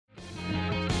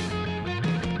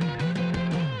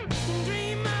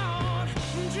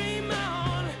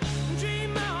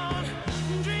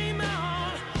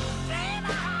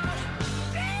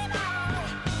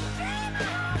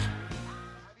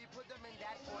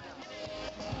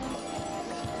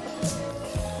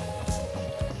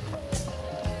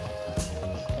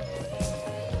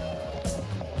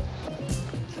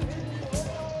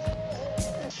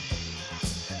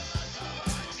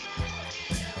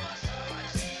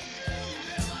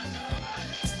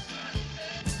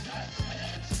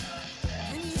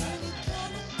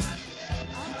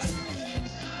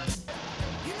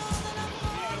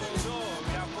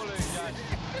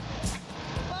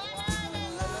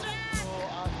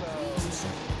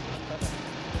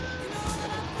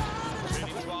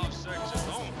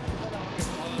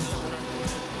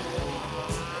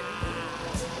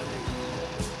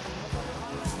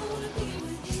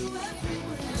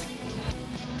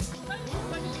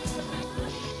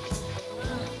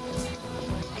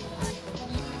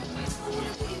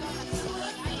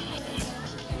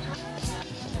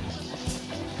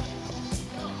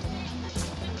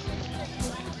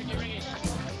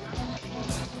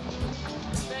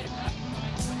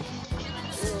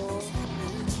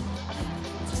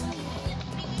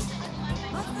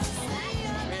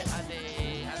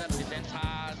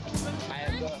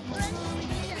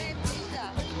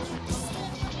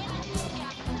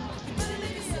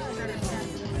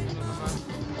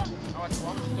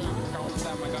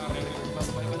agarre,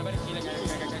 para ver si le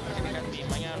cae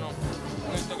mañana no.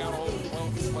 Questo caro,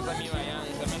 cosa mi va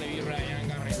a se me vi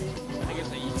Ryan agarre. Hay que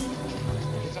seguir.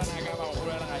 Sana acaba de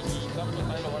jugar allí, estamos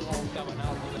lo bueno estaba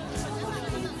nada.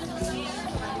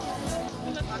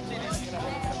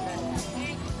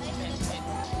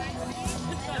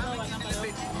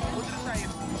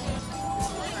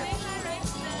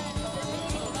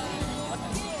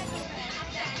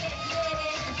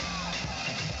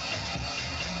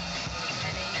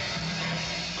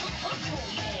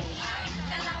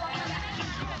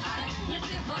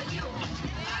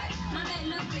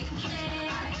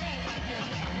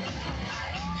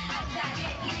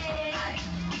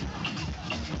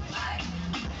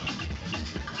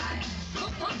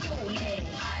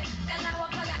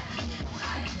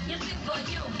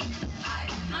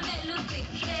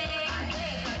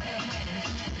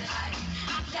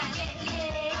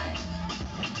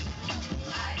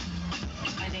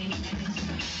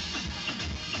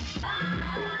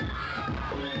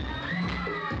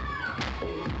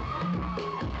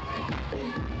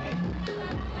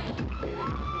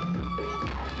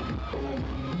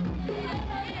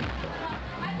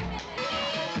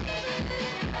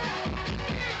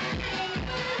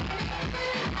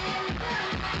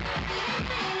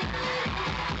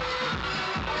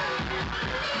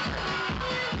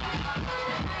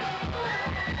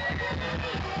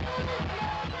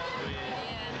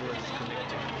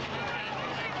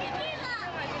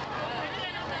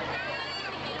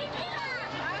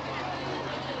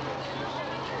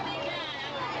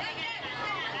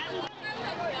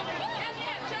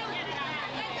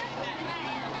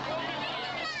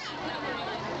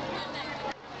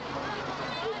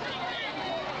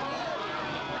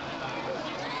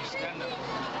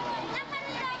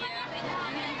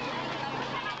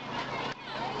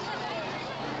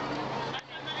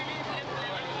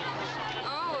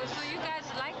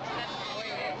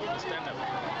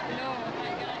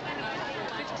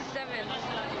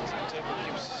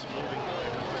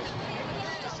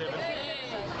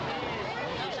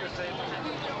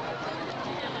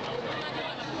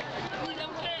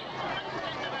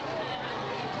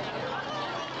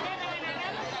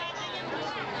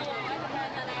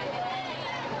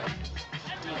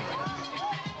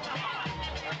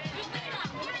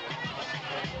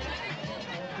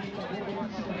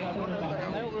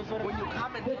 When you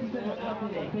comment, listen,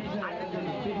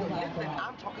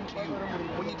 I'm talking to you.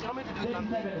 When you tell me to do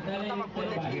something, I'm put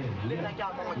that here.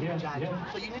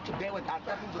 So you need to bear with that.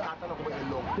 That means you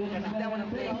understand what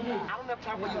I'm saying? I don't have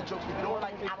time for your jokes. If you don't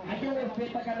like it, I don't care.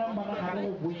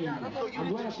 So you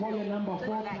need to call your number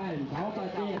 4 times. How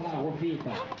about that?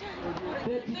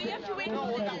 No,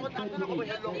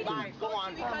 guys, go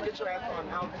on. Get your ass on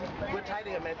out. We're tired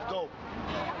here, man. Go.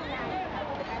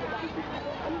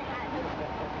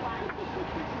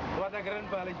 What a grand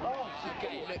valley.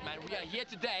 Okay, look, man, we are here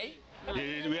today.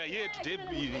 We are here today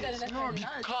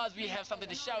Because we have something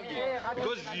to show you.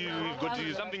 because you've got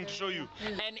something to show you.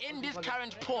 And in this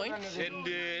current point, And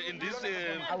in this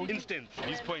instance,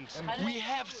 these points, we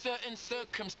have certain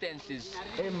circumstances.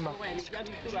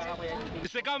 the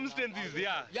circumstances,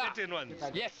 certain ones.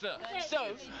 Yes, sir.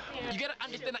 So, you gotta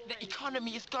understand that the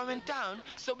economy is going down,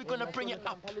 so we're gonna bring it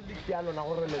up.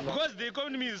 Because the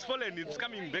economy is fallen, it's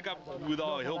coming back up with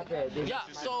our help. Yeah,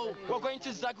 so we're going to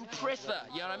Zagu Pressa,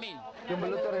 you know what I mean?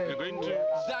 We're going to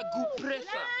Zagu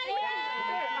Pressa.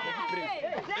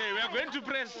 we are going to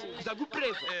press. Zagu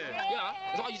Pressa. Yeah,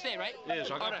 that's what you say, right? Yeah,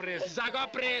 Zaga Alright. Pressa. Zaga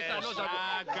Pressa, no Zagu.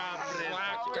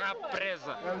 Zaga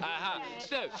Pressa.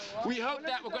 So, we hope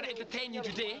that we're gonna entertain you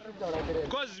today.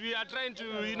 Because we are trying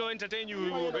to, entertain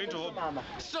you, we're going to hope.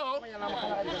 So,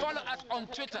 follow us on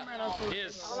Twitter.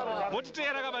 Yes. What did you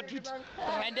about Twitter?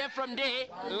 And then from there,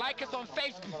 like us on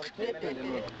Facebook.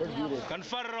 Can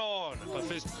far on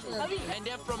Facebook. And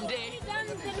then from there,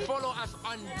 follow us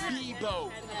on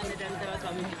Bebo.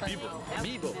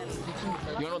 Bebo.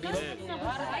 You know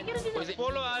Bebo? Or is it?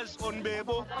 Follow us on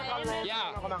Bebo.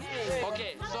 Yeah.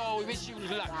 Okay, so we wish you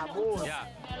luck. Yeah.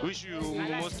 Wish you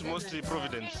most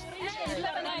providence.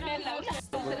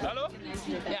 Hello?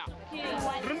 Yeah.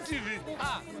 Room TV.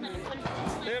 Ah.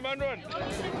 Hey, Manon.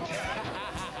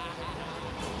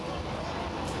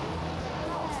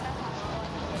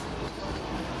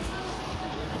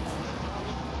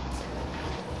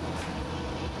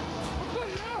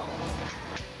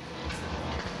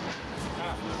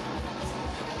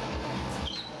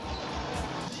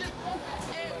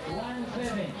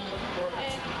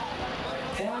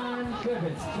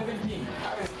 Seventeen.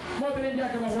 Moto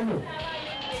ninjaka mahulu.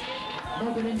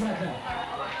 Moto ninjaka.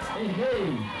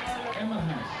 Hey, Emma,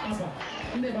 apa?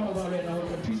 Hindi ba mabawin na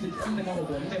ako twisted hindi ba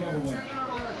mabawin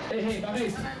hey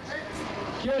bakit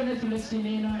Kaya na sila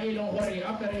sinina ilong kore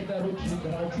after ita ruchi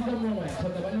gara chuda mo ay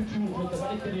kota ba nuchu kota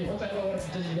ba itri kota lo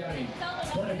jadi dari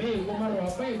kore be gomaro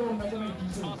apa itu na sama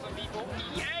kisu Awesome people.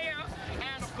 Yeah.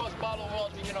 And of course, Ball of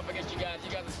World, we cannot forget you guys. You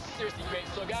guys are seriously great.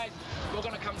 So guys, we're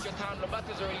gonna come to your town.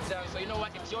 Lobatse is already done. So you know what?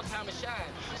 It's your time to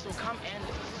shine. So come and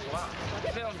wow.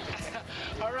 Feel me?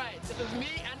 All right. This is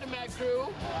me and the Mad Crew.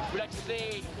 We'd like to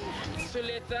say,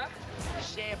 Suleta,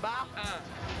 Sheba,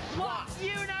 what?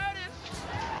 You notice?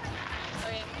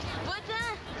 Okay. What's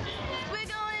that? We're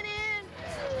going in.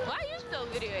 Why are you still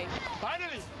videoing?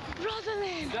 Finally!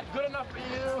 Rosalind! That's good enough for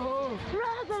you.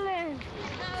 Rosalind!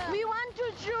 We want to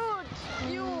shoot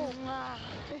you.